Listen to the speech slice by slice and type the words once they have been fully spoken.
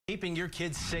Keeping your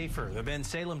kids safer. The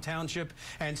Bensalem Township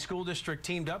and School District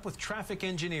teamed up with traffic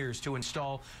engineers to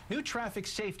install new traffic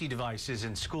safety devices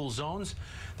in school zones.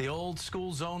 The old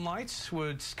school zone lights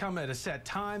would come at a set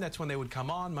time. That's when they would come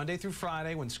on Monday through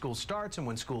Friday when school starts and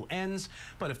when school ends.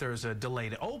 But if there's a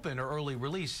delayed open or early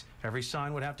release, every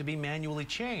sign would have to be manually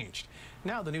changed.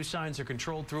 Now the new signs are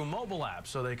controlled through a mobile app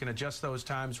so they can adjust those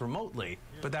times remotely.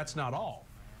 But that's not all.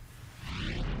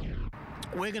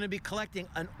 We're going to be collecting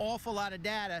an awful lot of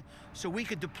data so we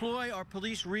could deploy our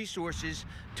police resources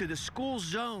to the school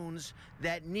zones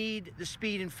that need the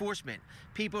speed enforcement.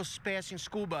 People passing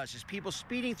school buses, people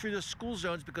speeding through the school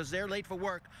zones because they're late for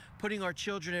work, putting our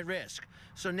children at risk.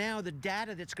 So now the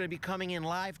data that's going to be coming in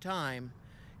live time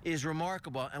is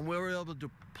remarkable, and we're able to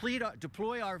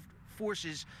deploy our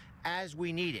forces as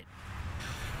we need it.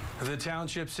 The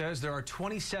township says there are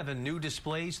 27 new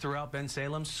displays throughout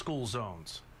Bensalem's school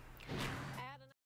zones.